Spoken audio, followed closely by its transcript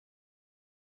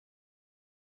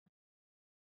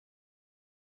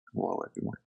Hello,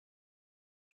 everyone.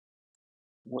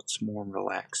 What's more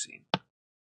relaxing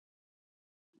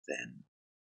than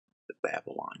the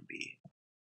Babylon Bee?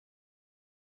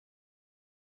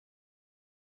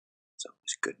 It's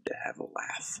always good to have a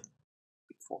laugh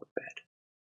before bed.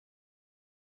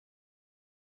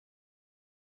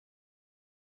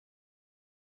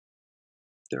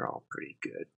 They're all pretty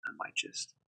good. I might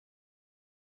just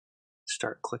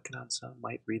start clicking on some,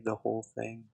 might read the whole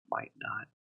thing, might not.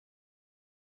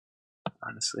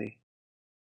 Honestly,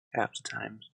 half the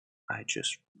times I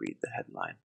just read the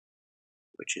headline,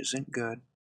 which isn't good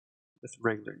with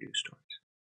regular news stories,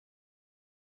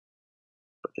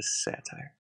 but this is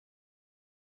satire.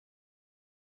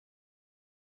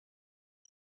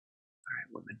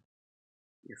 Alright, women,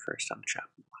 you're first on the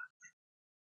chopping block.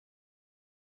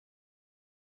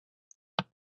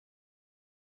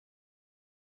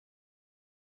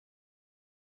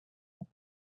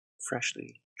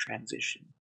 Freshly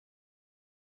transitioned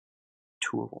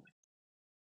to a woman,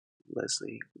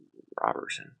 Leslie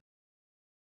Robertson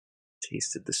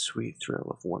tasted the sweet thrill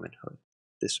of womanhood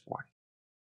this morning,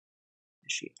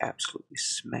 and she absolutely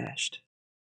smashed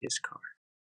his car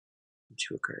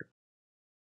into a curb.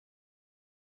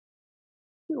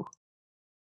 Phew.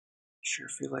 Sure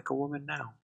feel like a woman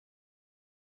now,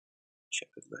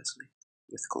 shouted Leslie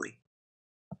with glee.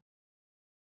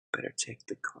 Better take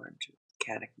the car into a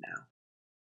mechanic now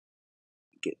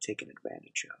and get taken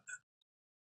advantage of.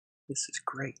 This is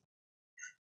great.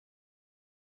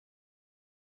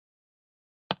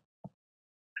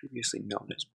 Previously known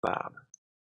as Bob,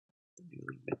 the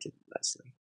newly minted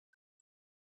Leslie,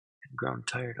 had grown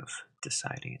tired of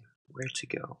deciding where to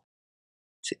go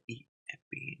to eat and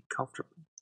being comfortable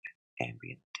at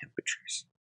ambient temperatures.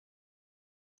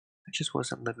 I just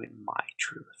wasn't living my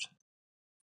truth,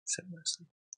 said Leslie,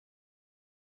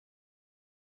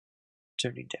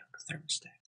 turning down the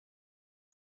thermostat.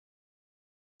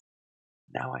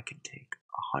 Now I can take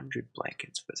 100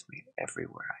 blankets with me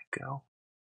everywhere I go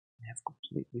and have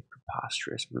completely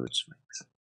preposterous mood swings.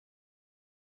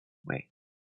 Wait,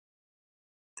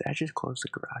 did I just close the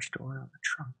garage door on the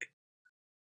trunk?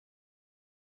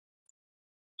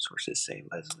 Sources say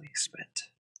Leslie spent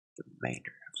the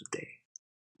remainder of the day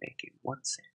making one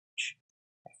sandwich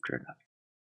after another,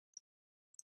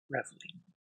 reveling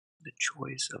in the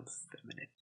joys of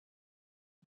femininity.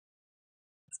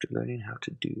 After learning how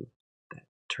to do that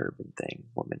turban thing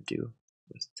women do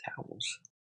with towels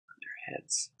on their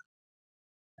heads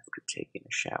after taking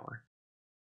a shower,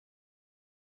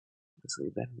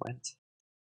 Leslie then went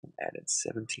and added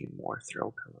 17 more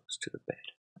throw pillows to the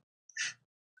bed.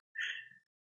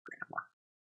 Grandma.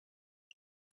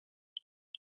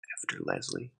 After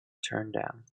Leslie turned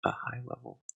down a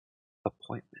high-level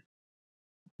appointment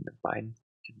in the Biden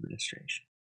administration,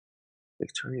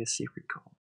 Victoria's Secret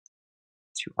called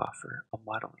to offer a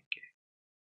modeling gig.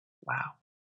 Wow,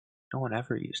 no one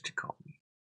ever used to call me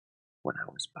when I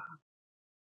was Bob,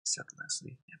 said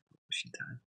Leslie at publishing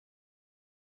time.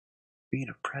 Being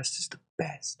oppressed is the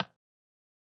best.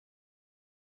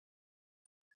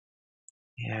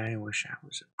 Yeah, I wish I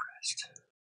was oppressed.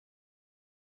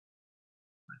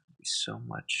 Life would be so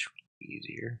much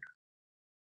easier.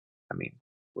 I mean,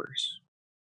 worse.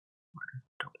 Harder,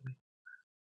 totally.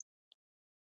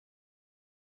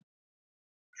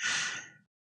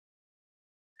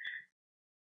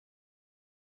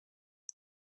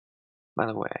 By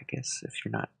the way, I guess if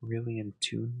you're not really in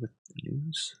tune with the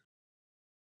news,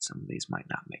 some of these might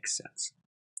not make sense.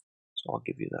 So I'll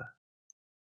give you the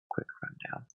quick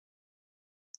rundown.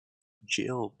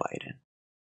 Jill Biden,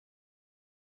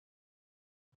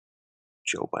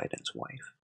 Joe Biden's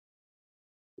wife,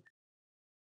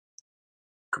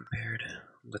 compared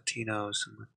Latinos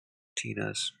and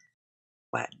Latinas,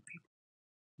 Latin people,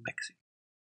 Mexican,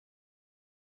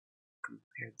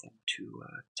 compared them to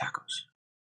tacos.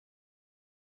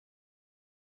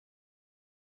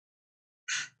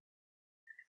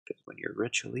 Because when you're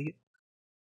rich elite,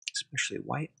 especially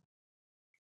white,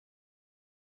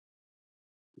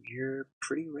 you're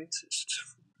pretty racist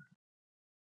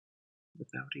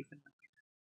without even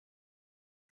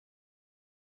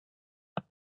knowing.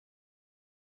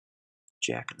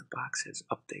 Jack in the Box has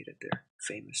updated their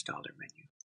famous dollar menu,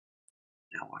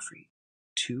 now offering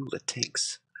 2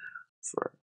 Latinx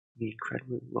for the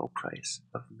incredibly low price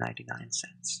of 99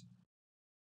 cents.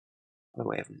 By the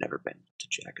way, I've never been to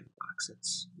Jack in the Box.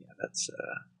 That's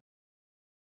a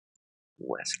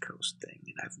West Coast thing,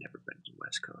 and I've never been to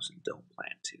West Coast and don't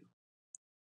plan to.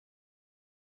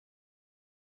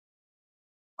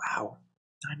 Wow,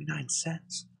 99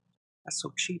 cents. That's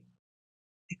so cheap.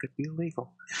 It could be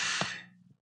illegal.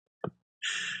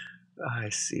 I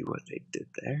see what they did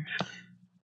there,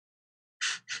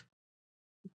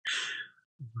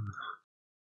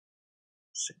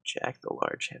 said Jack, the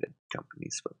large-headed company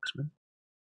spokesman.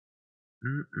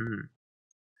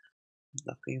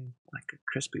 Nothing like a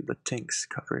crispy latinx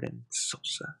covered in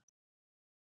salsa.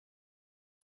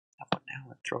 How about now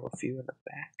and throw a few in the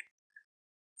back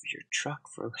of your truck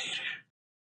for later?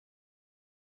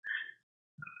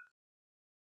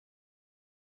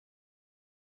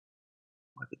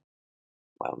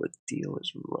 While the deal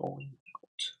is rolling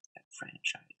out at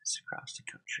franchises across the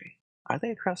country. Are they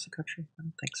across the country? I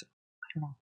don't think so. I don't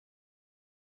know.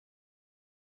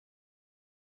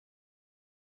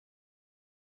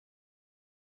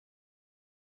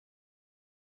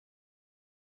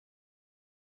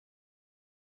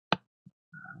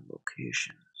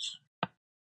 Locations.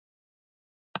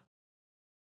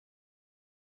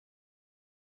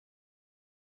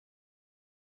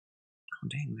 Oh,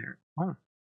 dang, there. Oh.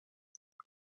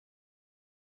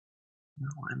 No,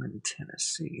 I'm in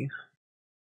Tennessee.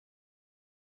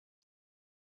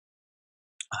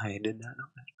 I did not know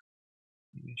that.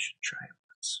 Maybe I should try it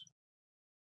once.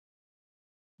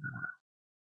 I don't know.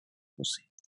 We'll see.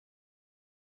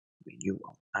 I mean, you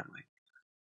won't. I might.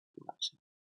 We won't see.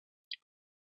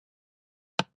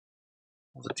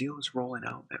 Well, the deal is rolling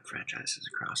out at franchises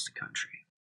across the country.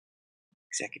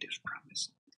 Executives promise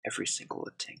every single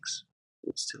Latinx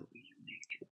would still be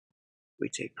unique. We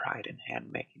take pride in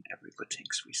hand-making every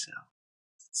Latinx we sell.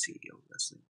 CEO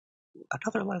Leslie.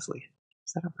 Another Leslie.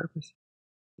 Is that on purpose?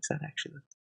 Is that actually the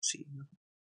CEO?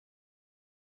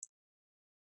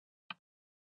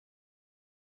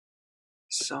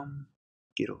 Some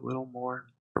get a little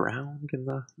more browned in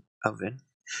the oven.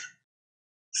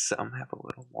 Some have a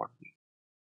little more meat.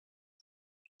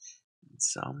 And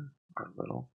some are a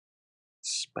little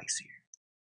spicier.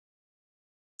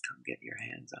 Come get your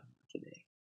hands on them today.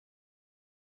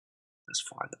 Thus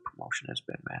far, the promotion has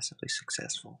been massively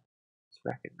successful, with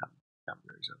record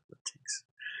numbers of Latinx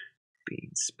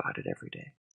being spotted every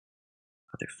day.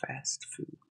 Other fast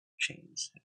food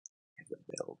chains have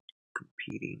availed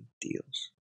competing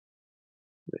deals,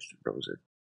 with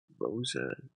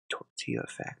Rosa Tortilla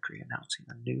Factory announcing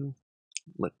a new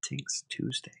Latinx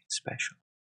Tuesday special.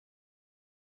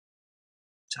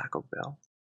 Taco Bell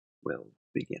will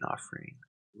begin offering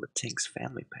Latinx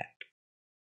Family Pack,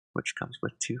 which comes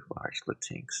with 2 large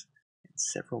Latinx and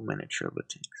several miniature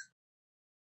Latinx.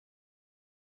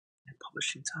 At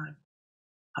publishing time,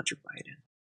 Hunter Biden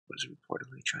was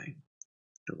reportedly trying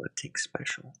the Latinx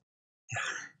special,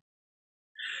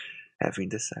 having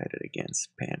decided against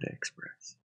Panda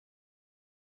Express.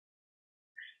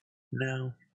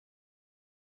 Now,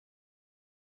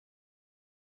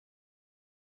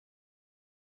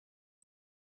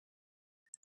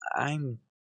 I'm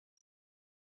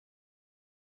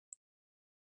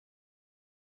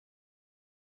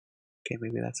okay,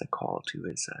 maybe that's a call to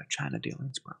his China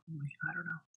dealings, probably. I don't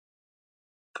know.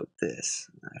 But this,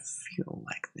 I feel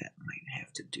like that might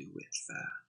have to do with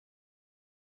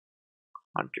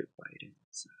Hunter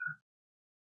Biden's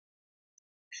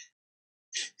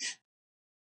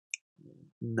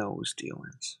nose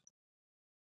dealings.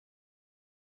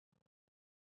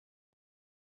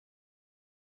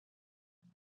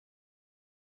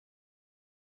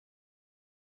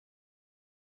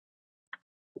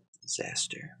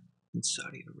 Disaster in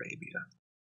Saudi Arabia,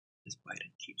 as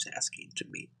Biden keeps asking to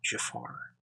meet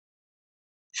Jafar.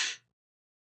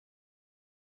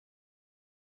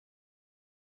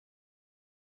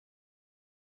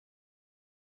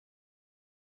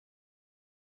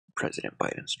 President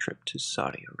Biden's trip to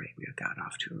Saudi Arabia got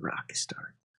off to a rocky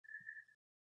start,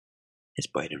 as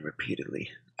Biden repeatedly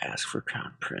asked for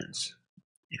Crown Prince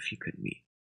if he could meet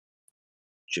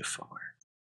Jafar.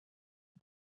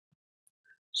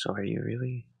 So are you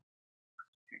really?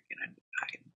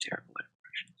 I'm terrible at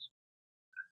impressions.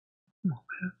 Oh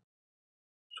man,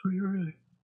 so you're really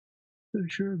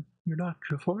sure you're not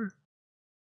Jafar?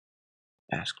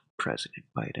 Asked President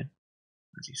Biden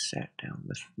as he sat down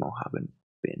with Mohammed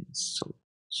bin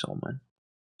Salman.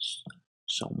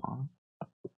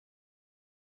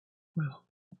 Well,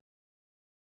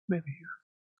 maybe you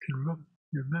can rub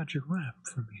your magic lamp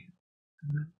for me,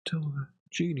 and then tell the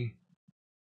genie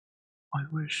my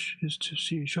wish is to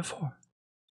see Jafar.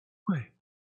 Wait,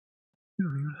 you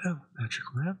don't even have a magic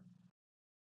lamp.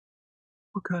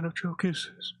 What kind of joke is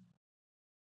this?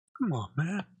 Come on,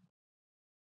 man.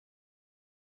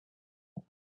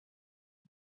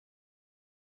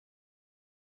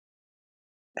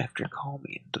 After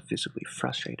calming the visibly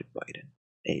frustrated Biden,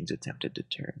 aides attempted to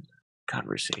turn the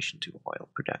conversation to oil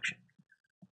production.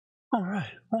 All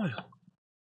right, oil,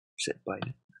 said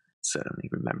Biden, suddenly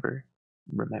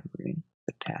remembering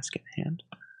the task at hand.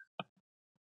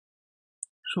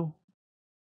 So,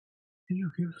 can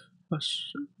you give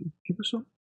us some?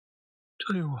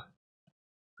 Tell you what,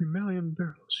 every million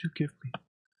barrels you give me,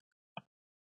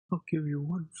 I'll give you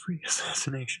one free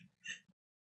assassination.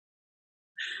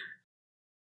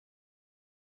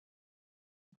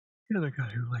 You're the guy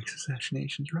who likes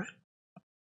assassinations, right?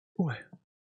 Boy,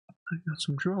 I got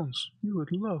some drones you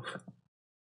would love.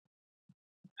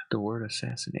 At the word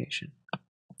assassination,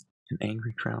 an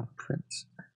angry crown prince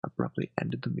abruptly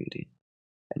ended the meeting,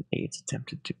 and aides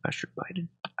attempted to usher Biden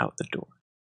out the door.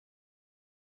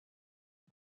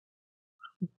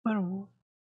 I don't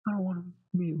want to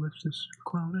meet with this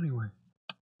clown anyway.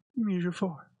 Meet you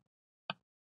far,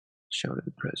 shouted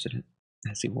the president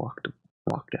as he walked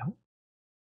out.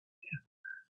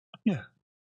 Yeah,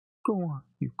 go on,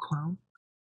 you clown.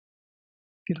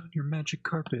 Get on your magic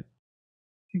carpet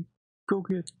and go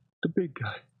get the big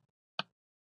guy.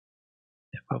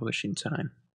 At publishing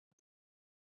time,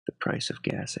 the price of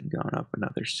gas had gone up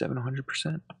another 700%,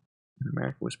 and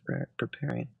America was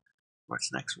preparing for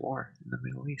its next war in the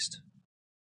Middle East.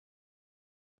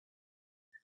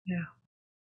 Yeah.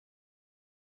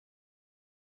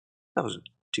 That wasn't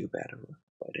too bad of a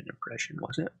Biden impression,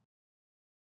 was it?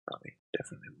 Probably,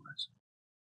 definitely was.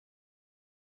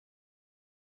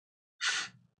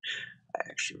 I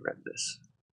actually read this.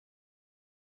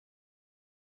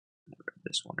 I read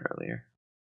this one earlier.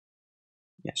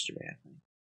 Yesterday, I think.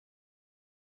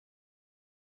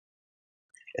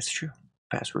 It's true.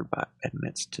 PasswordBot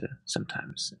admits it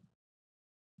sometimes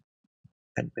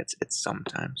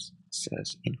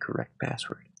says incorrect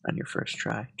password on your first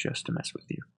try just to mess with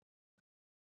you.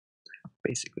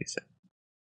 Basically said.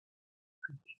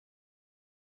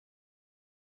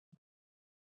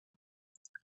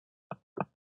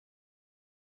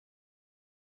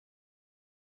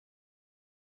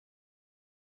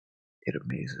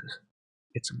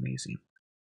 It's amazing.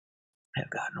 I have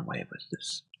gotten away with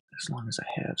this as long as I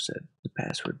have, said the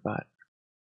PasswordBot.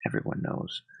 Everyone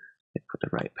knows they put the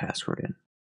right password in,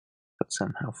 but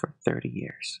somehow for 30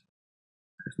 years,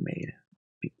 I've made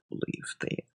people believe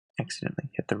they accidentally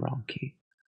hit the wrong key.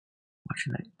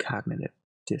 Watching that cognitive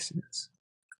dissonance,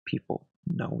 people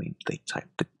knowing they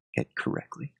typed it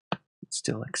correctly, but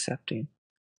still accepting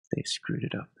they screwed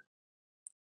it up.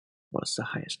 What's the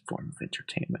highest form of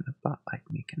entertainment a bot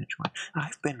like me can enjoy?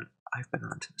 I've been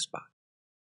onto the spot.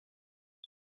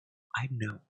 I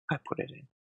know I put it in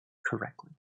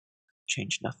correctly.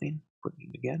 Change nothing, put it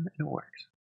in again, and it works.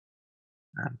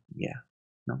 Yeah,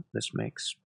 no, this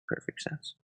makes perfect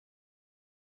sense.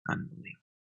 Unbelievable.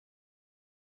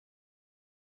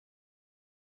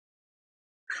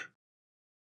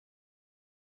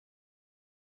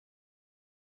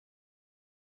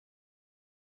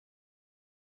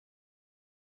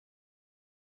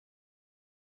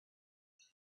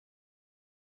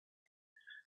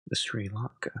 The Sri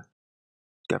Lanka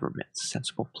government's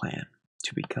sensible plan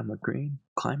to become a green,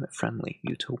 climate-friendly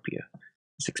utopia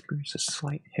has experienced a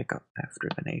slight hiccup after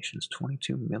the nation's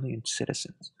 22 million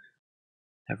citizens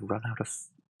have run out of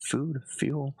food,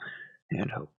 fuel,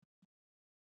 and hope.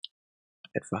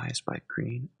 Advised by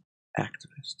green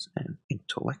activists and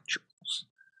intellectuals,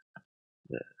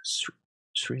 the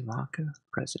Sri Lanka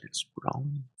president's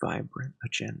sprawling, vibrant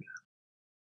agenda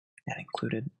that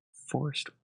included forced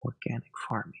organic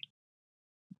farming,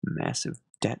 massive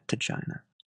debt to China,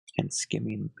 and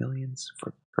skimming millions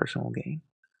for personal gain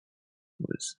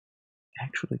was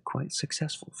actually quite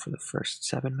successful for the first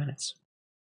 7 minutes.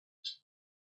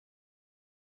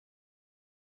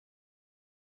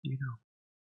 You know,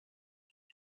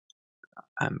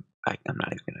 I'm not even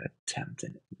going to attempt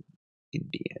an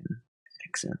Indian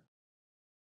accent.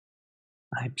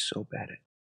 I'm so bad at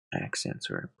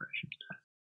accents or impressions.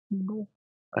 No.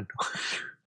 No.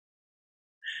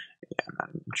 Yeah, I'm not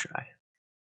even going to try.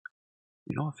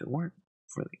 You know, if it weren't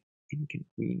for the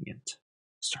inconvenient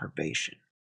starvation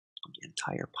of the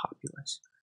entire populace,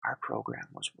 our program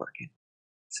was working,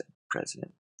 said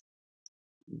President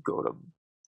Gotabaya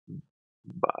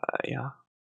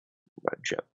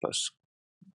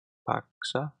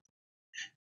Rajapaksa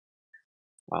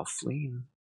while fleeing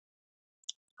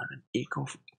on an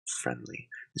eco-friendly,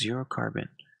 zero-carbon,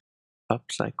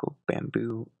 upcycled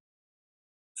bamboo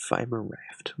fiber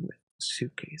raft with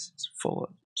suitcases full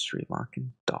of Sri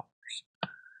Lankan dollars.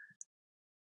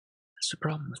 That's the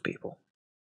problem with people.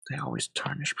 They always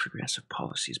tarnish progressive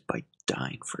policies by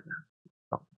dying for them.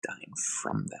 Well, dying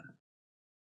from them.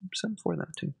 Some for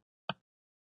them, too.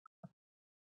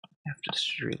 After the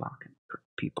Sri Lankan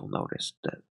people noticed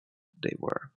that they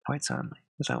were, quite suddenly,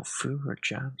 without food or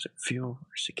jobs or fuel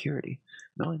or security,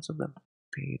 millions of them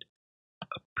paid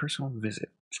a personal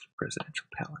visit to the presidential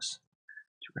palace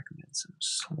to recommend some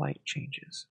slight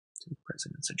changes to the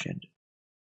president's agenda.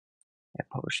 At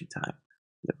publishing time,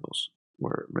 liberals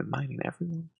were reminding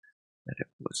everyone that it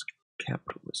was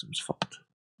capitalism's fault.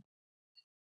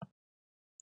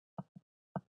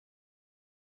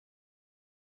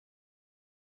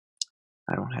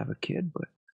 I don't have a kid, but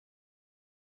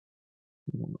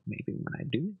maybe when I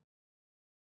do,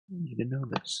 I need to know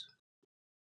this.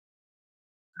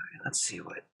 Alright, let's see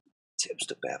what Tips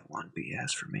to Babylon B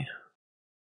has for me.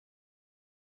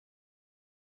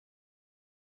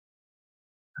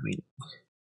 I mean,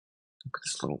 look at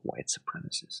this little white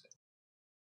supremacist.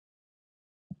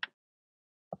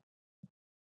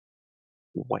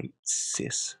 White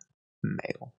cis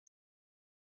male.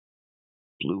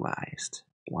 Blue eyes,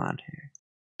 blonde hair.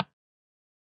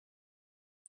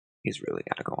 He's really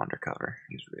gotta go undercover.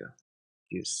 He's real.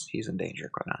 He's in danger,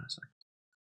 quite honestly.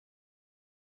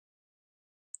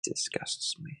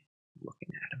 Disgusts me looking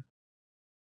at him.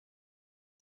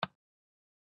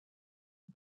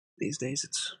 These days,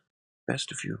 it's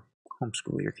best if you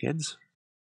homeschool your kids.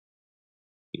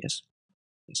 Yes,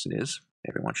 yes, it is.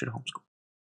 Everyone should homeschool.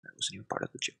 That wasn't even part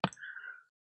of the joke.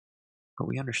 But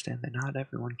we understand that not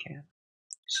everyone can.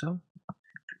 So, if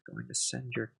you're going to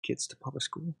send your kids to public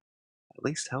school, at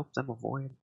least help them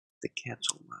avoid the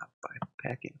cancel mob by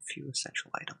packing a few essential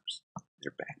items in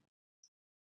their bag.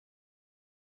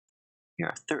 Here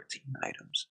are 13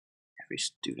 items every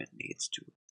student needs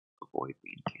to avoid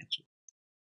being canceled.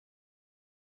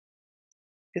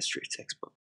 History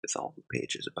textbook with all the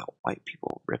pages about white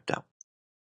people ripped out.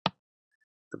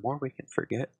 The more we can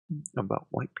forget about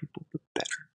white people, the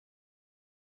better.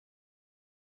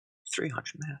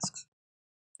 300 masks.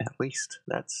 At least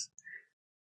it's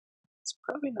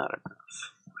probably not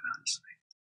enough, quite honestly.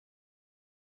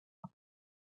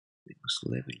 We must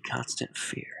live in constant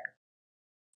fear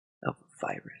of a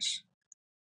virus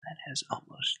that has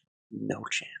almost no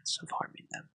chance of harming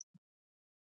them.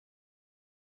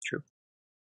 True.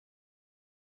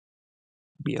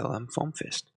 BLM Foam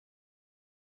Fist.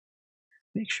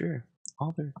 Make sure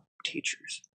all their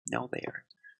teachers know they are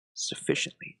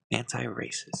sufficiently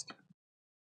anti-racist.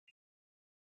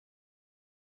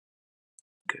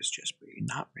 Because just being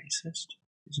not racist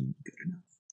isn't good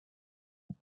enough.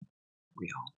 We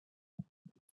all.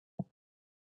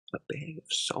 A bag of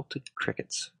salted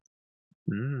crickets.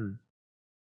 This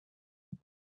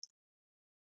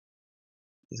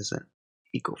is an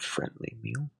eco-friendly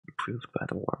meal approved by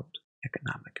the World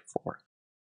Economic Forum.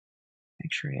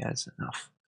 Make sure he has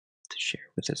enough to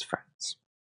share with his friends.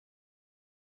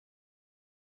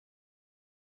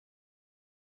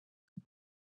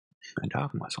 A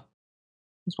dog muzzle.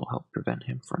 This will help prevent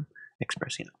him from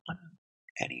expressing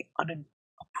any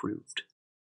unapproved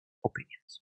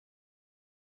opinions.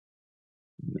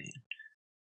 Man,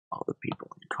 all the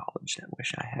people in college that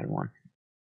wish I had one.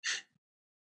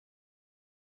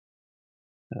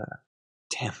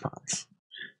 Tampons.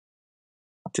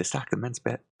 To stock the men's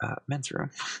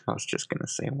room. I was just gonna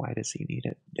say, why does he need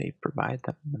it? They provide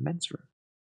them in the men's room.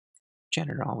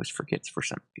 Janitor always forgets for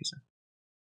some reason.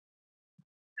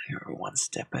 You're one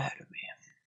step ahead of me.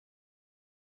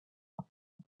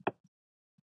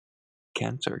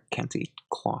 Kent or Kenty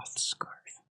cloth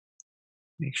scarf.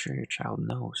 Make sure your child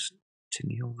knows to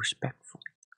kneel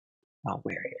respectfully while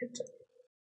wearing it.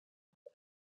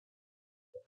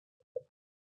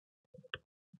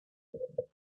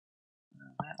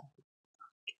 Well,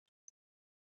 okay.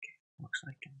 Looks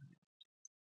like I'm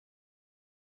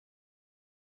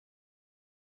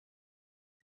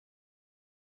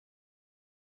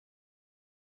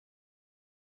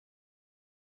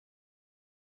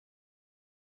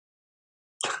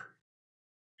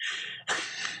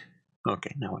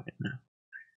okay, now I know.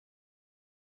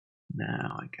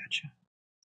 Now I gotcha.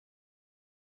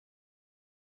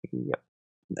 Yep,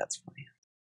 that's funny.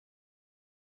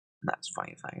 That's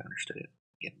funny if I understood it.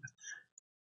 Again.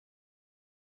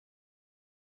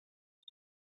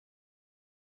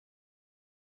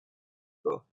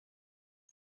 Oh.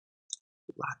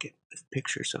 Locket with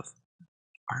pictures of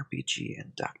RBG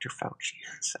and Dr. Fauci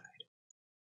inside.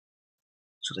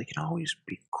 So they can always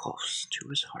be close to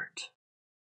his heart.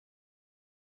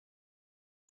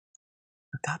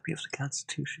 A copy of the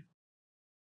Constitution.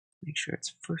 Make sure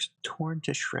it's first torn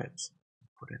to shreds and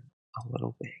put in a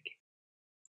little bag.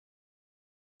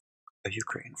 A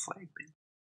Ukraine flag pin.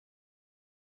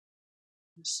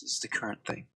 This is the current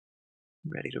thing.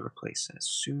 Ready to replace as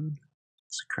soon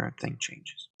as the current thing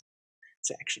changes.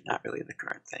 It's actually not really the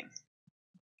current thing.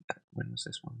 When was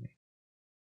this one made?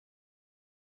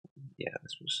 Yeah,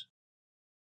 this was.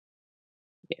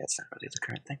 Yeah, it's not really the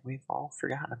current thing. We've all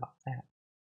forgotten about that.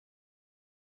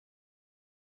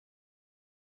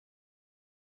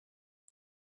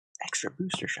 extra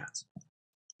booster shots.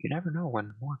 You never know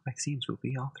when more vaccines will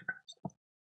be authorized.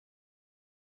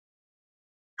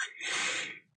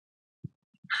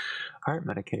 Heart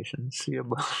medications, see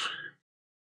above.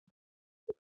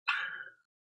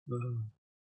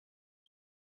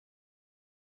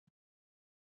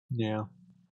 Yeah.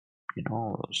 You know,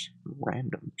 all those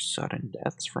random sudden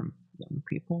deaths from young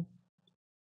people?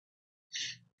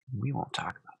 We won't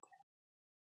talk about that.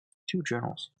 2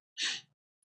 journals.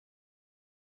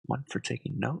 One for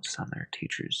taking notes on their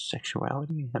teacher's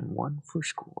sexuality and one for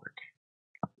schoolwork.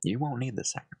 You won't need the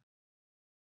second.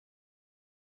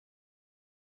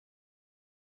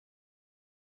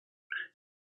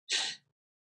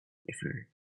 If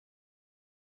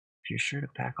you're sure to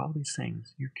pack all these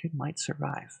things, your kid might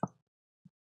survive.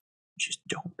 Just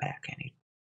don't pack any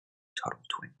Tuttle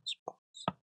Twins books.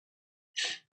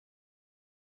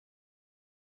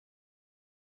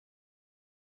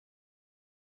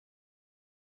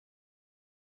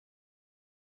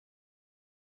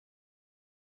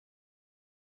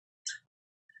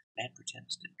 Man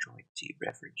pretends to enjoy tea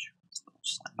beverage with little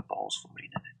slimy balls floating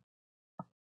in it.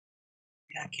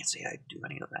 Yeah, I can't say I'd do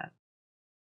any of that.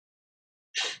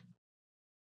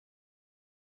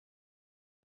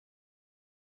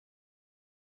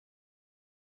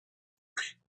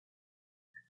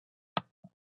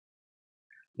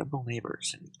 Liberal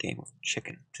neighbors in a game of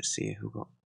chicken to see who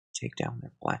will take down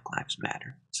their Black Lives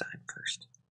Matter sign first.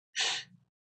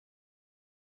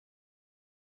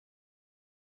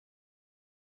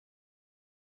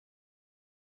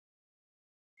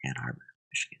 Ann Arbor,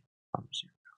 Michigan. Oh,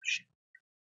 shit.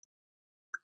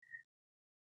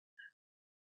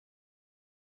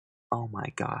 Oh my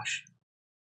gosh.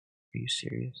 Are you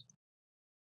serious?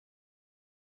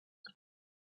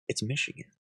 It's Michigan.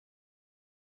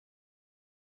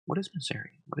 What is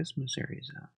Missouri? What is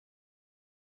Missouri's?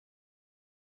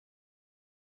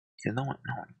 No one,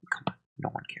 come on, no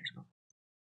one cares about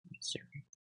Missouri.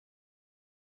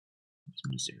 What's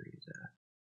Missouri's?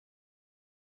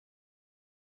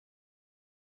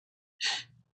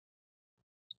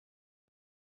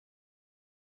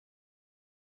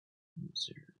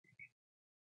 Missouri.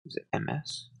 Is it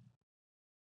MS?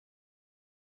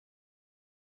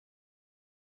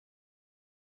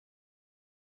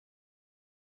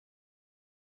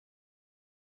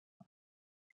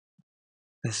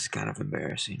 This is kind of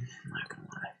embarrassing. I'm not gonna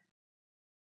lie.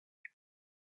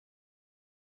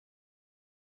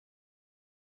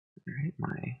 Alright,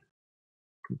 my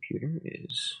computer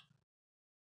is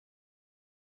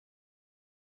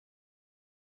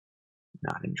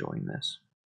not enjoying this.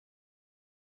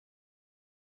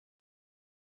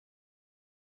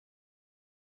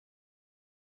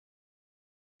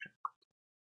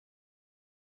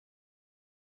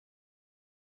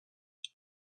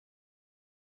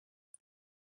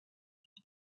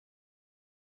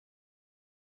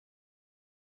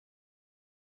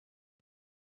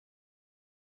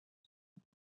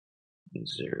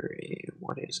 Missouri,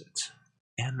 what is it?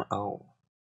 MO.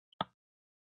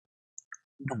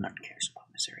 No one cares about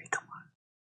Missouri, come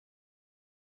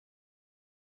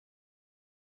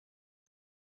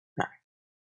on. Alright.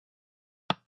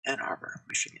 Ann Arbor,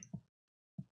 Michigan.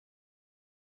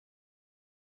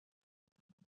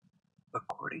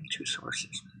 According to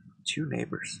sources, 2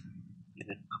 neighbors in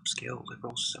an upscale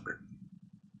liberal suburb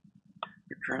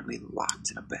are currently locked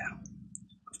in a battle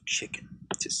of chicken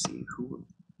to see who will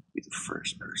be the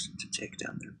first person to take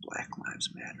down their Black Lives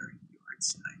Matter yard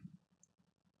sign,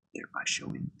 thereby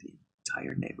showing the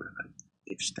entire neighborhood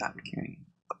they've stopped caring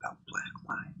about Black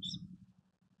lives.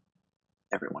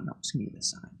 Everyone knows you need a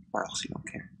sign, or else you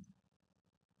don't care.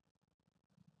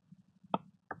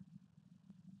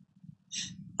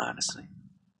 Honestly,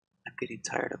 I'm getting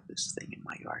tired of this thing in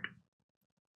my yard,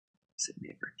 said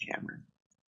neighbor Cameron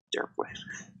Derwin,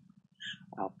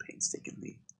 while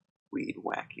painstakingly weed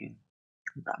whacking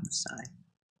around the sign.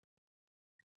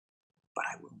 But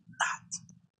I will not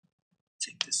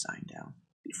take the sign down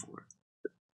before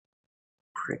the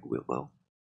Prigwillow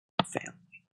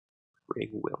family.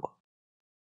 Prigwillow.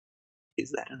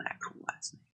 Is that an actual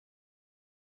last name?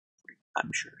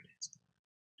 I'm sure it is.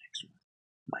 Next one.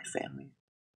 My family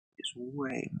is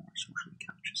way more socially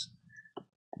conscious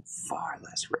and far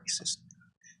less racist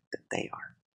than they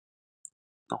are.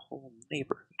 The whole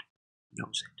neighborhood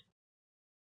knows it.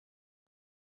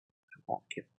 I won't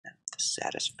give them the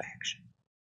satisfaction.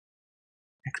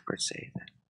 Experts say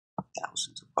that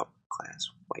thousands of upper-class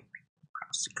white people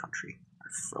across the country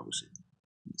are frozen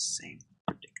in the same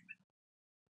predicament,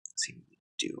 seemingly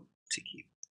doomed to keep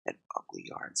an ugly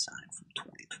yard sign from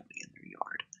 2020 in their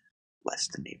yard,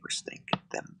 lest the neighbors think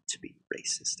them to be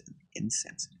racist and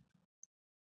insensitive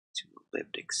to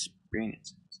lived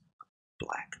experiences of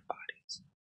black bodies.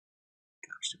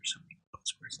 Gosh, there were so many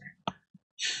buzzwords there.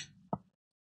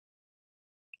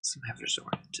 Some have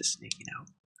resorted to sneaking out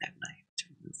at night to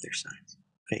remove their signs,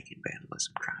 faking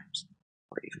vandalism crimes,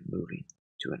 or even moving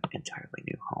to an entirely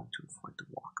new home to avoid the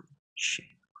walk of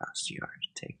shame across the yard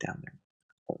to take down their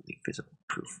only visible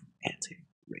proof of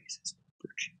anti-racist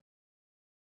virtue.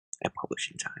 At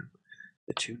publishing time,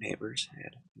 the two neighbors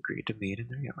had agreed to meet in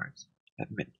their yards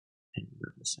at midnight and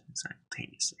remove the sign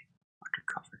simultaneously under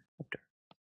cover of dark.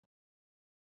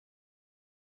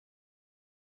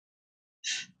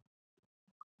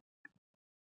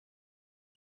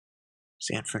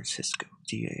 San Francisco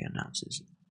DA announces an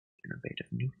innovative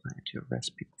new plan to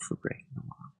arrest people for breaking the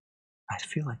law. I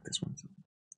feel like this one's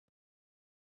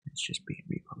it's just being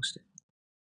reposted.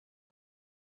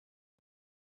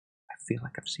 I feel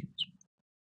like I've seen this one.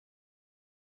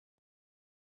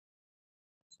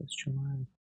 So it's July.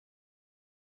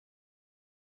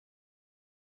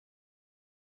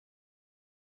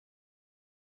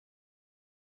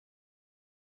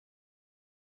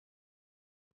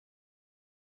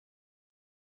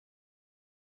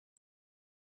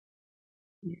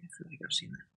 Yeah, I feel like I've seen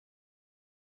that.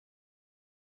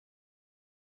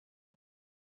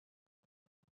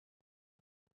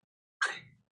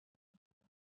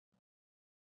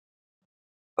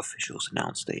 Officials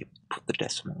announced they put the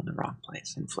decimal in the wrong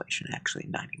place. Inflation actually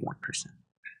 91%.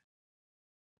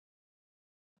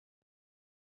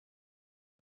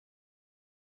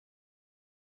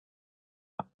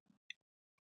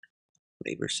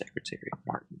 Labor Secretary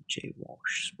Martin J.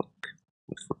 Walsh spoke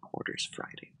with reporters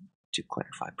Friday to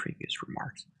clarify previous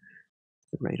remarks.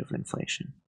 The rate of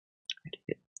inflation had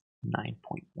hit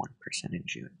 9.1% in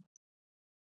June.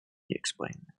 He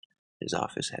explained that his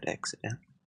office had accidentally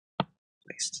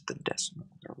placed the decimal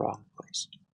in the wrong place.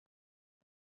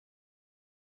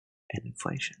 And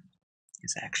inflation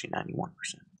is actually 91%,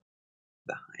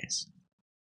 the highest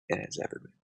it has ever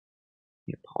been.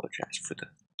 He apologized for the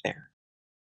error.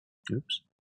 Oops.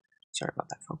 Sorry about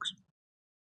that, folks.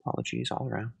 Apologies all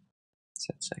around,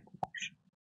 said Sec Walsh.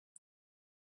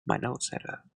 My notes had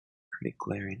a pretty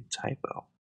glaring typo.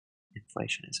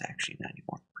 Inflation is actually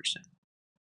 91%.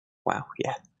 Wow,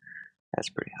 yeah, that's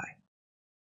pretty high.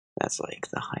 That's like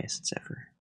the highest it's ever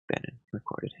been in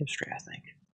recorded history, I think.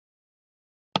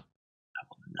 I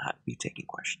will not be taking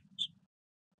questions.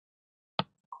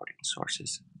 According to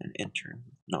sources, an intern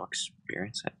with no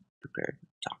experience had prepared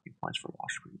talking points for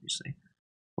Walsh previously,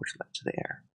 which led to the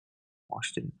error.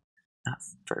 Walsh did not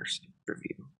first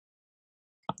review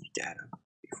the data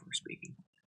before speaking,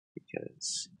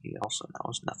 because he also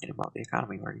knows nothing about the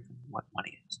economy or even what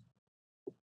money is.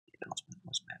 The announcement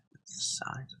was met with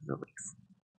sighs of relief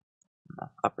from the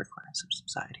upper class of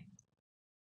society,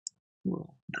 who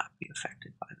will not be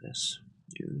affected by this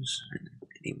news in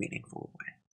any meaningful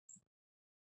way.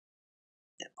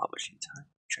 At publishing time,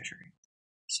 Treasury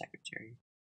Secretary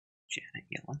Janet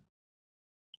Yellen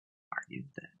argued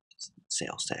that the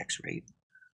sales tax rate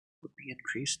would be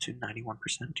increased to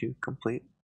 91% to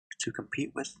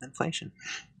compete with inflation.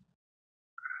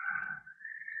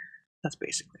 That's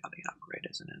basically how they operate,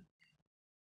 isn't it?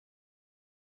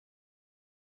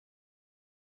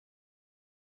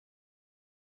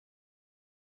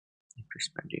 After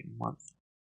spending a month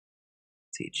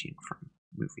teaching from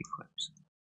movie clips.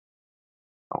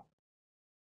 Oh.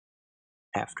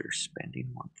 After spending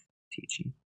a month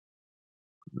teaching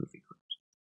from movie clips,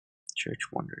 the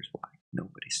church wonders why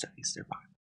nobody studies their Bible.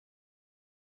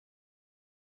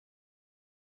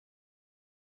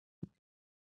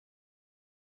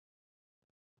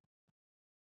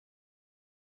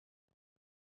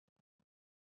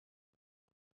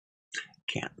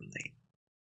 Can't relate.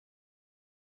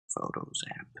 Photos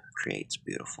app creates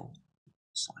beautiful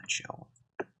slideshow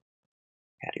of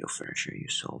patio furniture you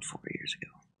sold 4 years ago.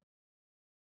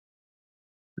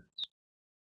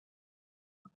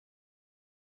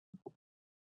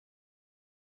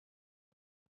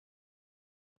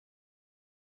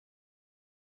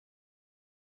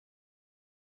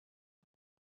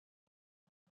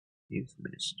 Youth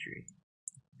ministry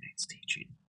makes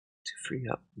teaching to free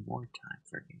up more time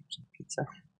for games and pizza.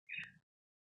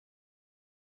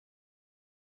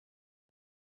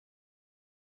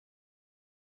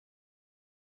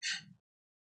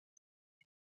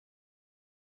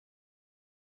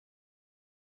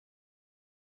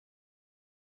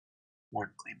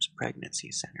 Warren claims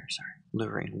pregnancy centers are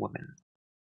luring women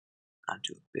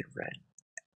onto a big red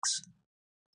X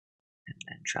and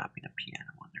then dropping a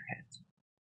piano on their heads.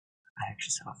 I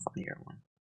actually saw a funnier one.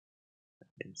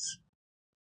 That is,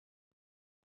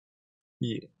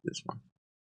 yeah, this one.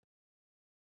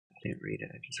 didn't read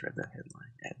it, I just read the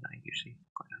headline, and I usually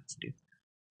quite honestly do.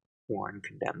 Warren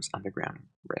condemns Underground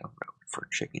Railroad for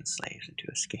tricking slaves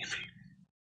into escaping.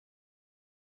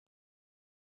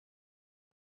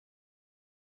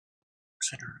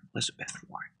 Senator Elizabeth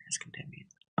Warren is condemning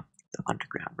the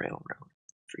Underground Railroad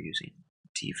for using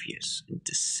devious and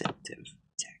deceptive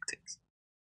tactics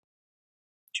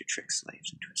to trick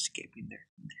slaves into escaping their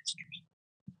masters.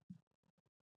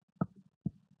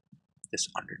 This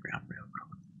Underground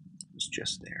Railroad was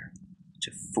just there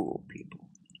to fool people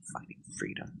fighting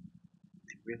freedom.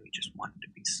 They really just wanted to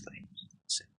be slaves,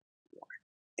 said Warren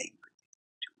angrily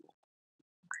to local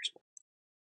Griswold,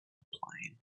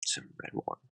 applying some red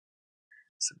war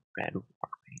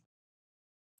paint.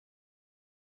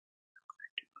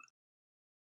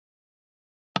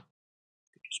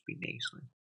 Could just be nasally.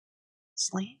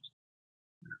 Slaves?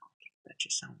 No, that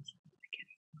just sounds like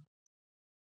anything.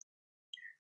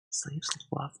 Slaves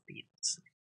loved being slaves,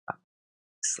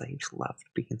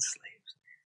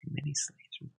 and many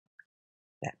slaves remembered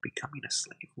that becoming a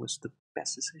slave was the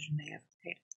best decision they ever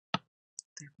made.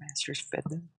 Their masters fed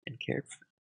them and cared for them.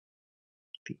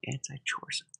 The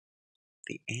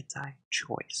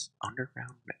anti-choice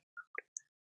Underground Railroad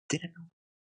didn't know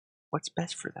what's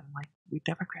best for them like we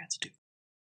Democrats do.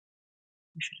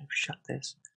 We should have shut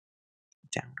this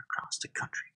down across the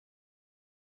country.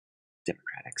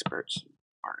 Democrat experts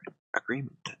are in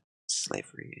agreement that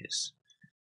slavery is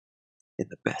in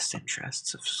the best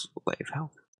interests of slave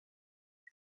health,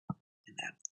 and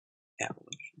that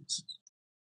abolitionists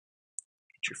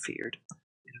interfered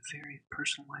in a very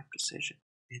personal life decision.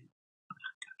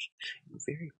 In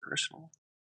very personal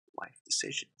life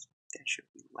decisions that should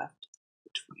be left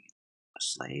between a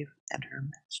slave and her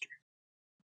master.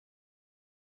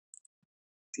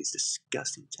 These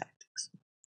disgusting tactics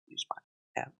used by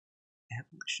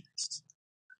abolitionists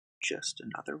are just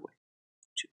another way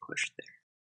to push their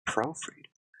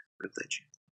pro-freedom religion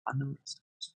on the rest of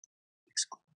us.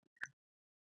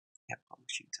 At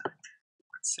publishing time,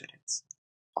 once said it's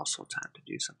also time to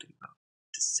do something about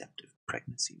deceptive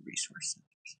pregnancy resource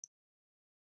centers.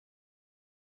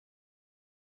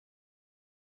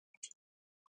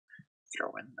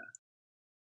 Throw in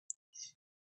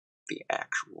the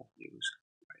actual news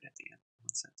right at the end.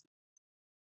 One sentence.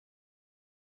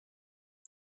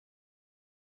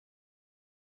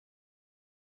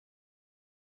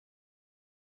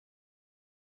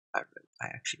 I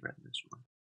actually read this one.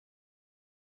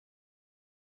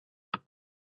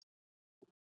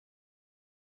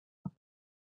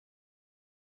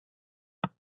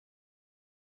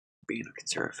 Being a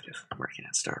conservative working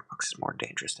at Starbucks is more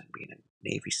dangerous than being a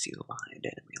Navy SEAL behind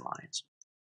enemy lines.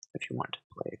 If you want to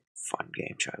play a fun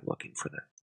game, try looking for the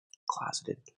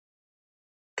closeted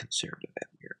conservative at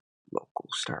your local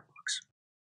Starbucks.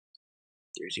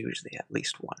 There's usually at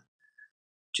least one.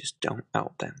 Just don't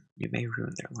out them. You may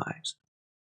ruin their lives.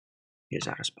 Here's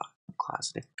how to spot a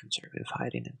closeted conservative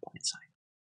hiding in plain sight.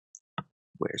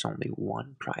 Wears only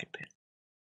one pride pin,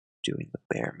 doing the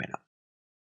bare minimum.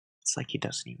 It's like he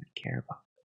doesn't even care about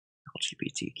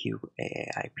LGBTQ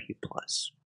AAIP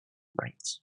plus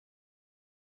rights.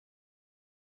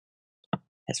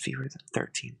 Has fewer than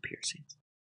 13 piercings.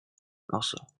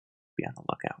 Also, be on the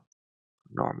lookout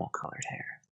for normal colored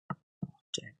hair.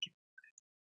 Dead.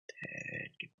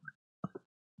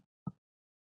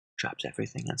 Drops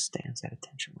everything and stands at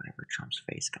attention whenever Trump's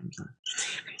face comes on.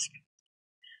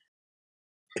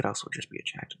 Could also just be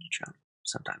attracted to Trump.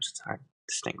 Sometimes it's hard to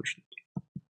distinguish the two.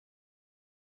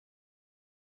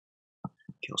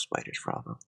 Kill spiders for all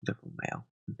the liberal male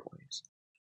employees.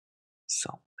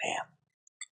 So, bam.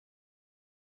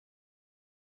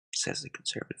 Says the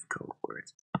conservative code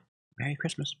words. Merry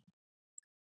Christmas.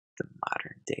 The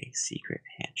modern day secret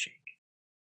handshake.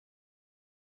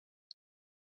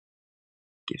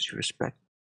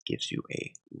 Gives you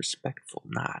a respectful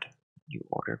nod. You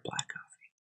order black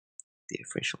coffee. The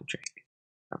official drink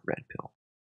of red pill.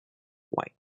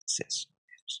 White cis.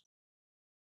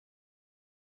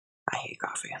 I hate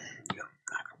coffee. I'm not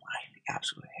gonna lie. I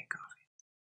absolutely hate coffee.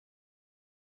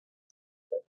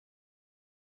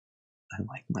 I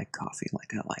like my coffee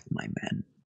like I like my men.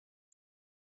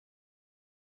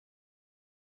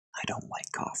 I don't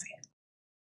like coffee.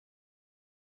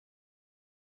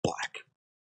 Black.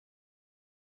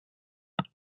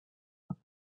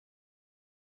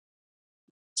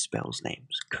 Spells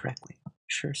names correctly.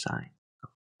 Sure sign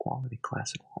of quality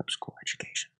classical homeschool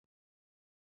education.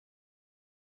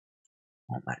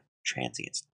 Won't let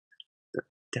transients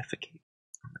defecate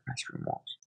on the restroom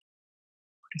walls.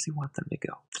 Where does he want them to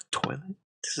go? The toilet?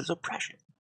 This is oppression.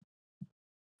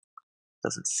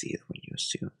 Doesn't see it when you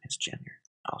assume his gender.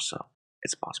 Also,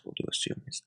 it's possible to assume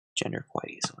his gender quite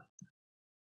easily.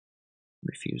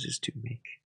 Refuses to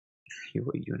make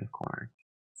you a unicorn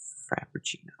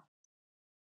frappuccino.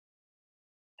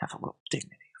 Have a little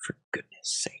dignity, for goodness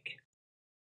sake.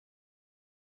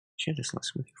 Share this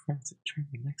list with your friends and turn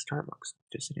your next Starbucks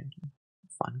visit into a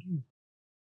fun game.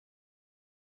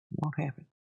 It won't happen.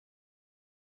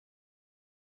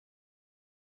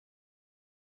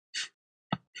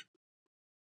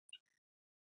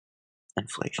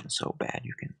 Inflation's so bad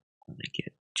you can only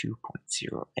get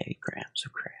 2.08 grams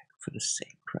of crack for the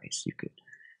same price you could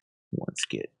once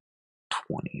get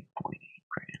 20.8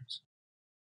 grams.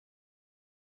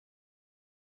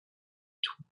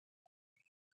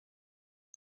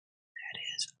 That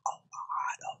is a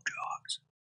lot of drugs.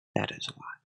 That is a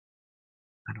lot.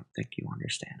 I don't think you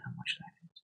understand how much that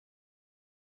is.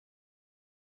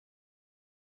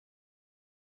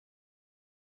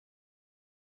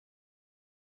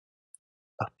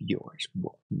 Up yours,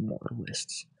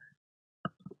 moralists.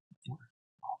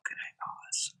 Oh, can I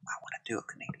pause? I want to do a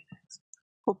Canadian accent.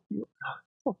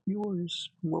 Up yours,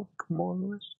 woke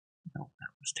moralist. No, that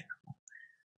was terrible.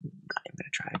 Not even gonna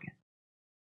try again.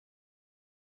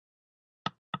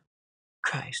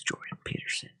 Cries Jordan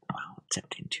Peterson while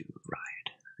attempting to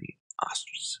ride the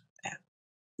ostrich at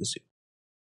the zoo.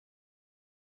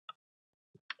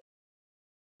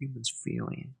 Humans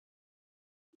feeling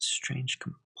strange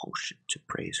compulsion to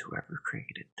praise whoever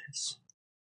created this.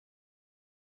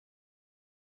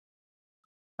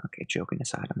 Okay, joking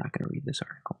aside, I'm not going to read this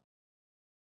article.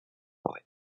 But,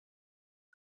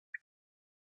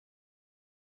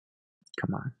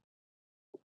 come on.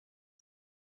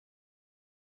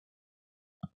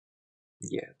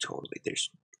 Yeah, totally.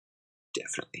 There's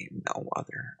definitely no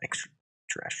other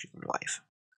extraterrestrial life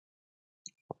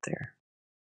out there.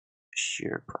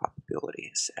 Sheer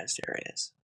probability says there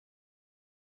is.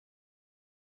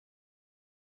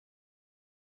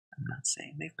 I'm not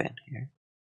saying they've been here,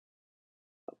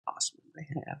 but possibly they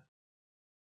have.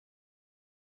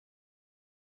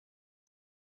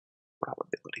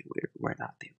 Probability we're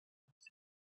not the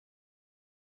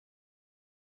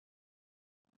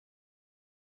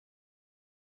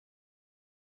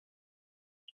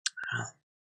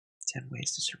 10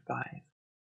 ways to survive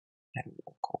at a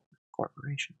local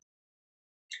corporation.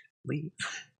 Leave.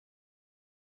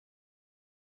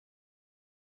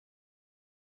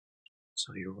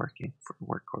 So you're working for a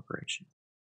work corporation.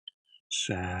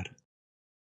 Sad.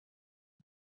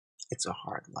 It's a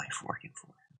hard life working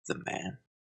for the man.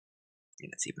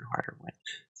 And it's even harder when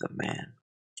the man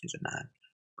is a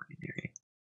non-binary,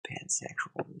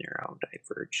 pansexual,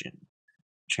 neurodivergent,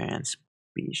 trans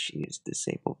species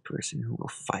disabled person who will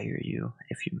fire you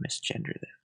if you misgender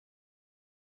them.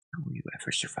 Will you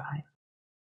ever survive?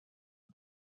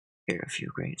 Here are a few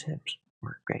great tips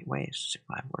or great ways to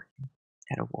survive working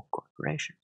at a woke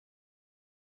corporation.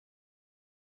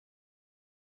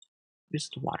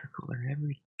 Visit the water cooler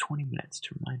every 20 minutes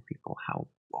to remind people how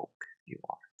woke you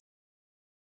are.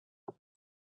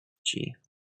 Gee,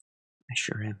 I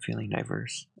sure am feeling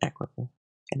diverse, equitable,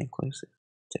 and inclusive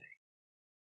today.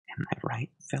 Am I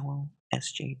right, fellow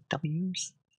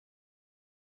SJWs?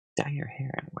 Dye your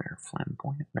hair and wear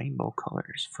flamboyant rainbow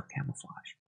colors for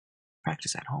camouflage.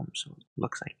 Practice at home so it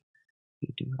looks like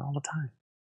you do it all the time.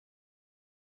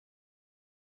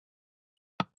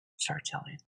 Start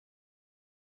telling.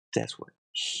 That's what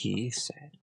he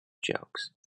said.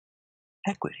 Jokes.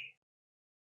 Equity.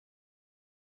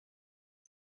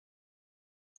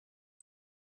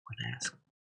 When asked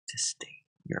to state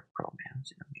your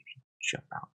pronouns in a meeting, jump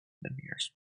out the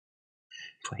nearest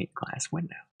plate glass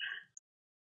window.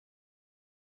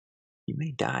 You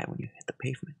may die when you hit the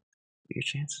pavement, but your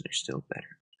chances are still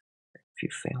better if you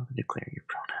fail to declare your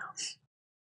pronouns.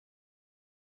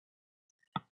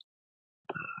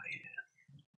 Yeah.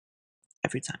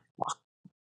 Every time you walk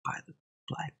by the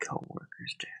black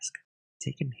co-worker's desk,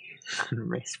 take a knee and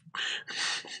raise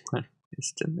one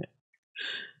fist in there.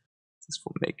 This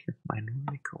will make your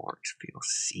minority co-workers feel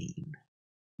seen.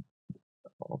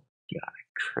 Oh God, I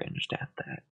cringed at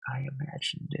that. I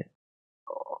imagined it.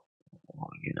 Oh,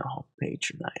 you know how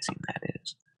patronizing that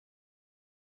is.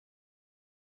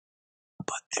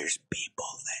 But there's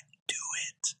people that do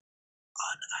it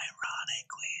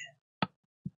unironically.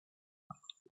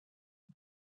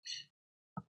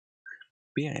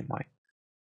 Be a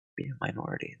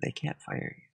minority. They can't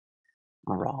fire you.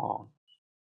 Wrong.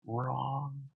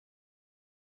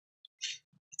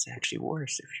 It's actually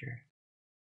worse if you're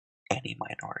any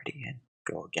minority and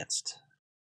go against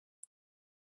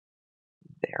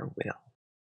their will.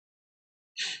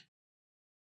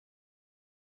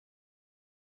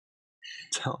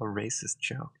 Tell a racist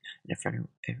joke,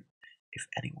 and If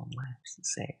anyone laughs and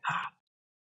say, "Ah,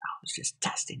 I was just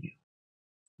testing you,"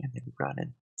 and then run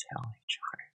and tell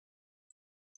HR,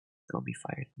 they'll be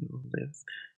fired and you will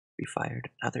be fired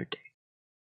another day.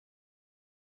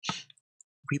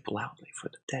 Weep loudly for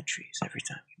the dead trees every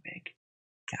time you make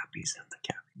copies of the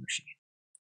copy machine.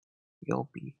 You'll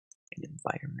be an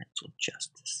environmental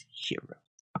justice hero.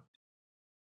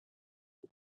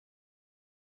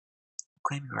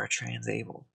 Claim you are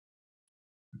trans-able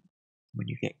when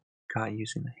you get caught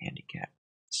using the handicap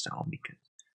stall because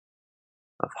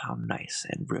of how nice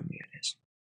and roomy it is.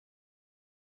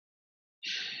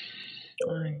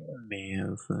 I may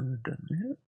have done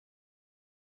that.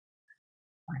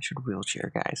 Why should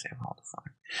wheelchair guys have all the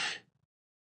fun?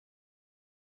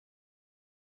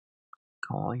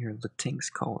 Call your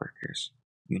Latinx coworkers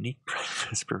unique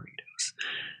breakfast burritos.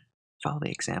 Follow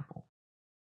the example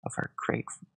of our great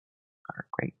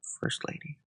First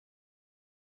Lady.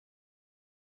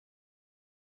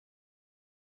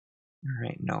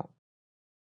 Alright, no,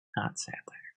 not sad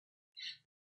later.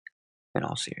 In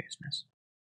all seriousness,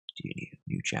 do you need a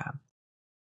new job?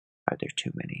 Are there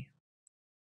too many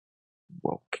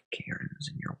woke Karens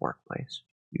in your workplace,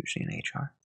 usually in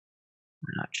HR?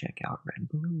 Why not check out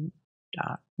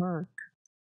redballoon.org?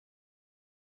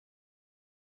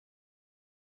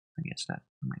 I guess that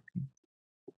might be.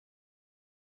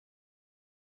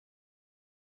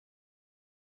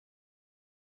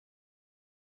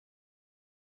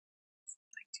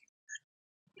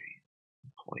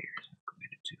 Employers have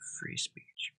committed to free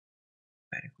speech,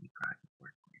 medically private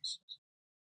workplaces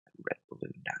at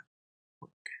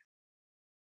redballoon.org.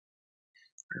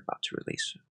 We're about to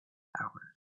release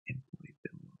our Employee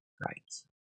Bill of Rights,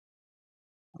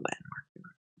 a landmark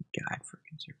guide for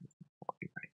conservative employee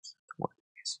rights at the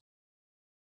workplace.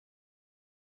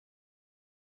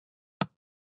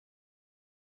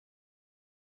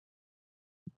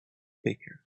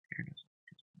 Bigger fairness.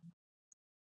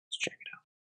 Let's check it out.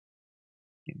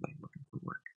 Anybody looking for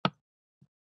work?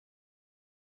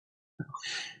 No.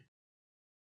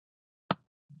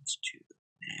 Let's to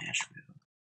Nashville.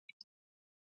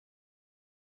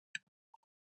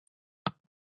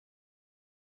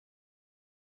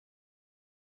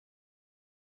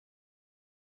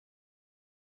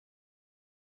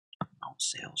 About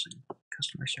sales and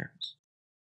customer service.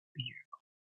 Beer.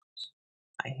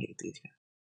 I hate these guys.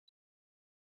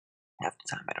 Half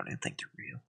the time I don't even think they're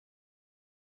real.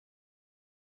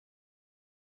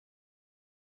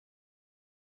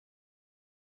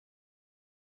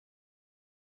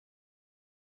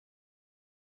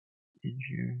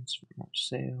 Insurance, remote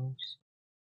sales,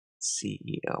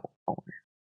 CEO, owner.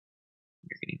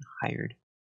 You're getting hired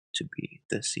to be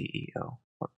the CEO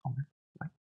or owner. What?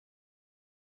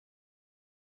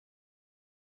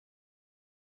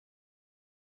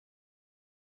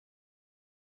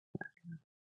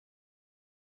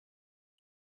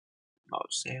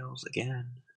 Remote sales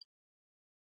again.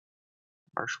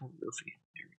 Commercial roofing.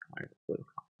 They require the blue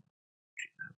collar.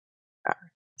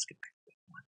 Alright, let's get back to that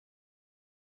one.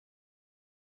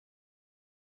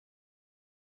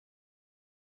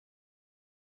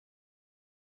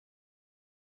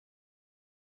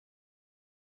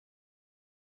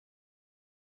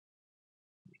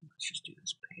 Let's just do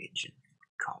this page and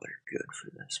call her good for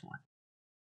this one.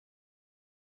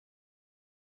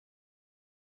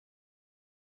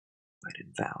 But it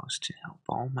vows to help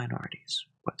all minorities,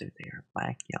 whether they are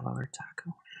black, yellow, or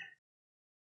taco.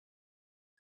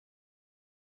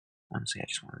 Honestly, I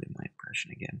just want to do my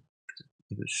impression again because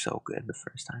it was so good the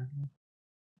first time.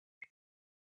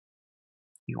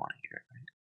 You want to hear it, right?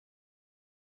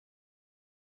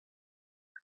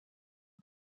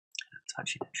 A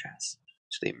touching address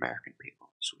to the American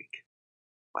people this week.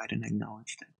 Biden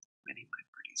acknowledged that many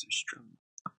minorities are struggling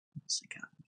in this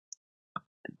economy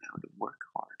and vowed to work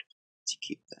hard to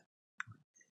keep them,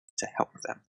 to help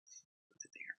them, whether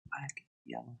they are black,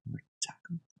 yellow, or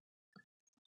taco.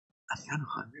 I'm kind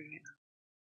of hungry, you know.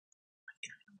 I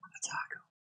kind of want a taco.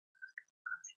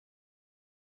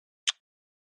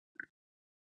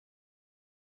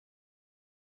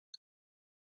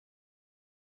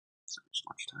 So it's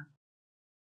lunchtime.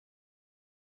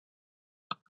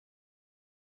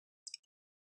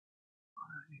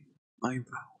 I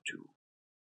vow to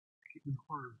keep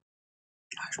hard.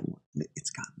 Gosh,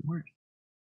 it's gotten worse.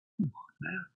 Come on,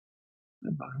 man. I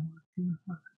vow to work really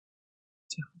hard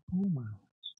to help all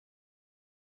minorities,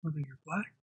 whether you're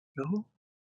black, yellow,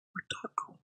 or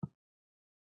taco,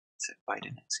 said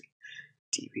Biden as he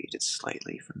deviated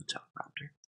slightly from the teleprompter.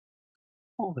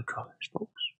 All the colors,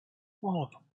 folks. All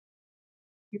of them.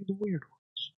 Even the weird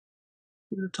ones.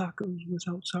 Even the tacos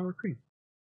without sour cream,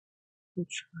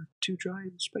 which are too dry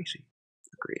and spicy.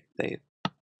 agreed. They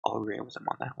all agree with him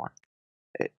on that one.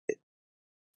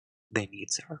 They need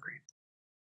sour cream.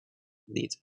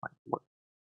 Needs it. Like, what?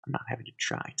 I'm not having to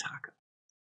try taco.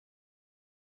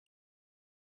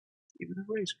 Even a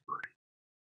raisin pudding.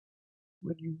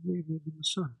 When you leave it in the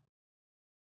sun,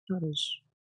 not as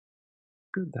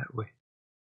good that way.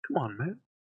 Come on, man.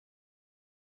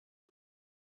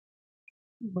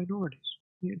 Minorities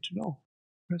need to know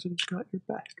the president's got your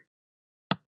back.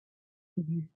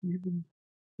 Even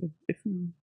if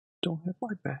you don't have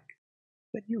my back,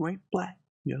 then you ain't black,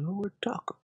 yellow, or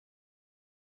taco.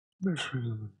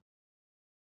 The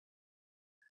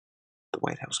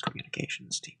White House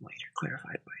communications team later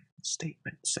clarified Biden's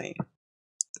statement, saying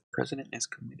the president is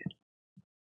committed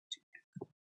to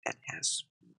and has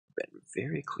been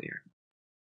very clear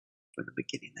from the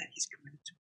beginning that he's committed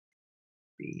to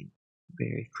being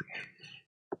very clear.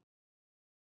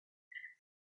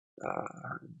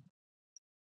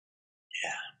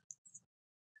 Yeah,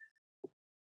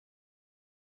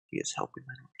 he is helping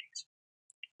minorities.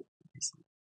 His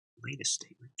latest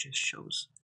statement just shows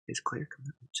his clear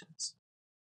commitment to this.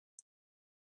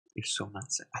 You're so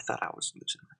nonsense. I thought I was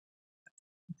losing my.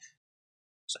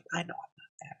 It's like, I know I'm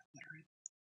not that illiterate.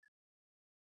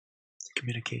 The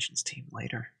communications team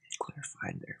later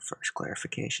clarified their first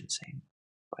clarification, saying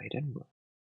Biden will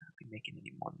not be making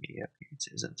any more media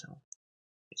appearances until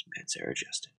his meds are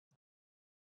adjusted.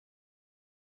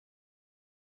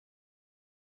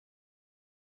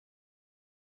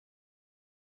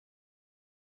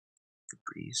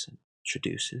 Febreze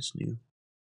introduces new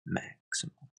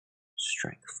maximum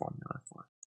strength formula for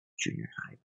junior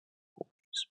high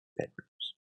boys'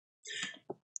 bedrooms.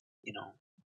 You know,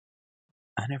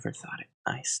 I never thought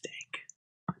I stank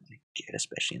as a kid,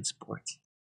 especially in sports.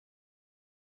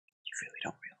 You really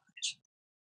don't realize.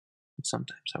 And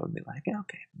sometimes I would be like, yeah,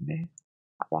 okay, maybe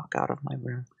I walk out of my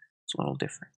room. It's a little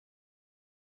different.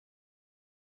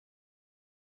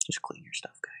 Just clean your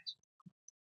stuff, guys.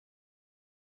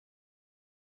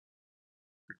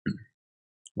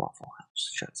 Waffle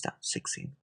House shuts down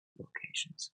 16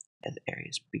 locations as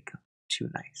areas become too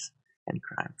nice and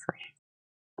crime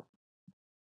free.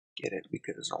 Get it?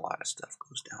 Because a lot of stuff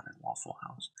goes down in Waffle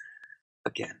House.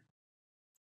 Again,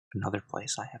 another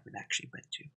place I haven't actually been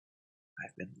to.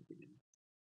 I've been living in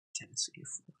Tennessee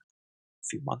for a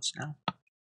few months now,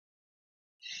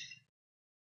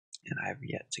 and I have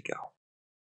yet to go.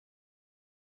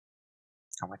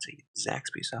 I went to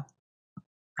Zaxby's though.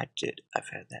 I did. I've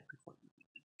had that before in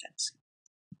Tennessee.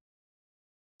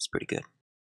 It's pretty good.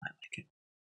 I like it.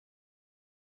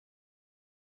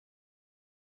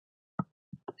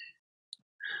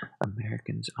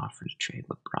 Americans offer to trade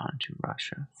LeBron to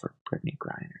Russia for Brittany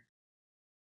Griner.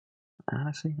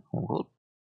 Honestly,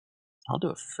 I'll do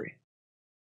it for free.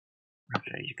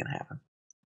 Russia, you can have him.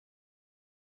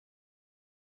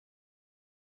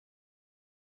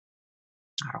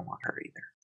 I don't want her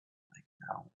either. Like,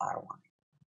 no, I don't want her.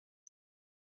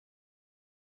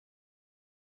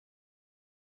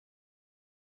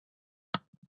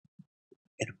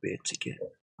 In a bid to get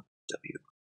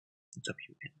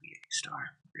WNBA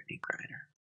star Brittany Griner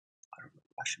out of a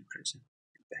Russian prison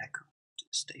and back home to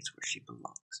the states where she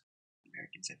belongs,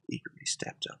 Americans have eagerly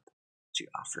stepped up to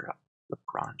offer up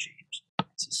LeBron James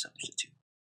as a substitute.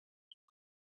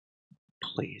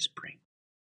 Please bring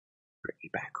Brittany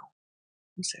back home,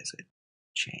 says a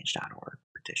Change.org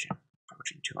petition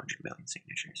approaching 200 million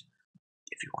signatures.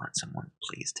 If you want someone,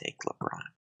 please take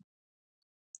LeBron.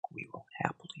 We will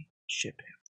happily ship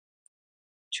him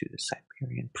to the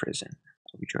Siberian prison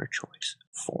of your choice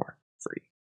for free.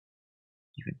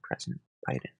 Even President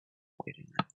Biden weighed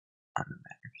in on the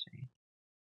matter, saying,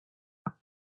 I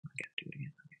gotta do it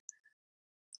again.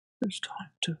 It's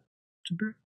time to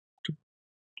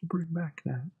bring back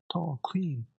that tall,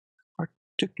 clean,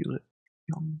 articulate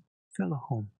young fella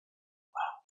home.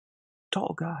 Wow.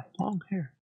 Tall guy, long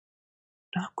hair.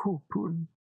 Not cool, Putin.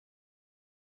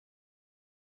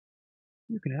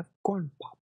 You can have corn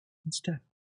pop instead.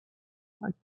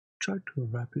 I tried to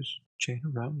wrap his chain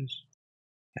around his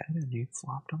head and he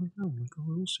flopped on the ground like a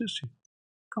little sissy.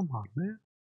 Come on, man.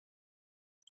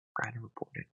 Griner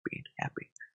reported being happy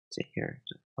to hear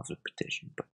of the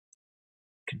petition, but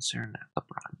concerned that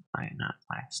LeBron might not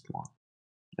last long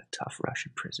in a tough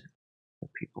Russian prison where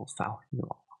people foul him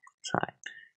all the time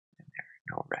and there are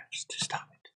no refs to stop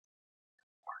it.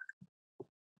 The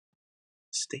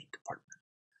State Department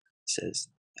says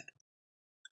that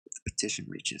if the petition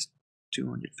reaches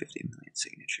 250 million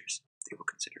signatures, they will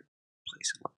consider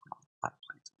placing LeBron on a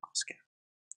plane to Moscow.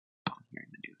 Upon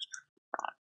hearing the news,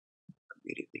 LeBron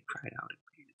immediately cried out in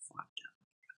pain and flopped down.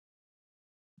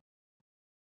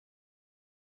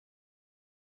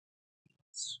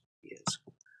 is.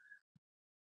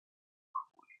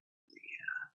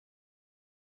 Yeah,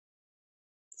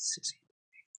 sissy.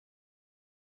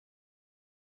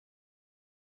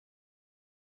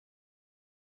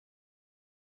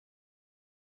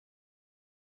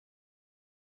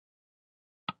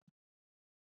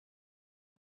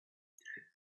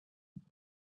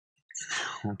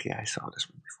 Okay, I saw this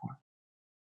one before.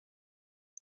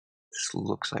 This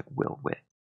looks like Will Witt.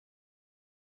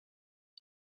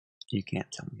 You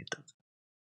can't tell me it doesn't.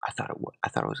 I thought it would. I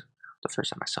thought it was the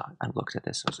first time I saw it. I looked at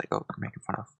this. I was like, "Oh, they're making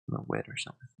fun of Will Witt or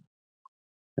something."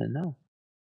 And no,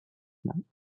 no.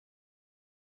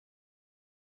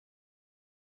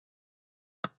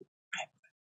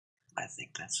 I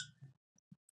think that's a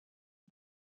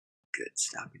good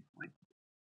stopping point.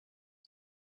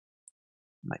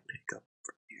 Might pick up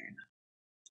from here in a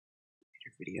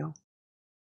later video.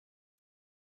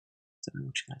 Tell me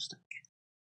what you guys think.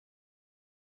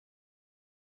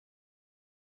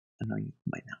 I know you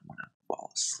might not want to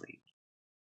fall asleep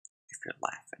if you're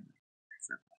laughing.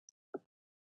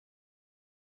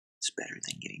 It's better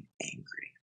than getting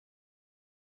angry.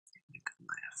 You can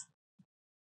laugh.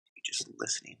 You're just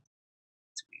listening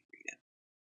to me read it.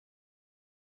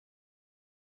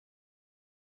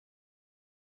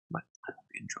 But I hope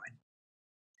you enjoyed.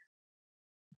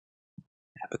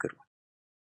 Have a good one.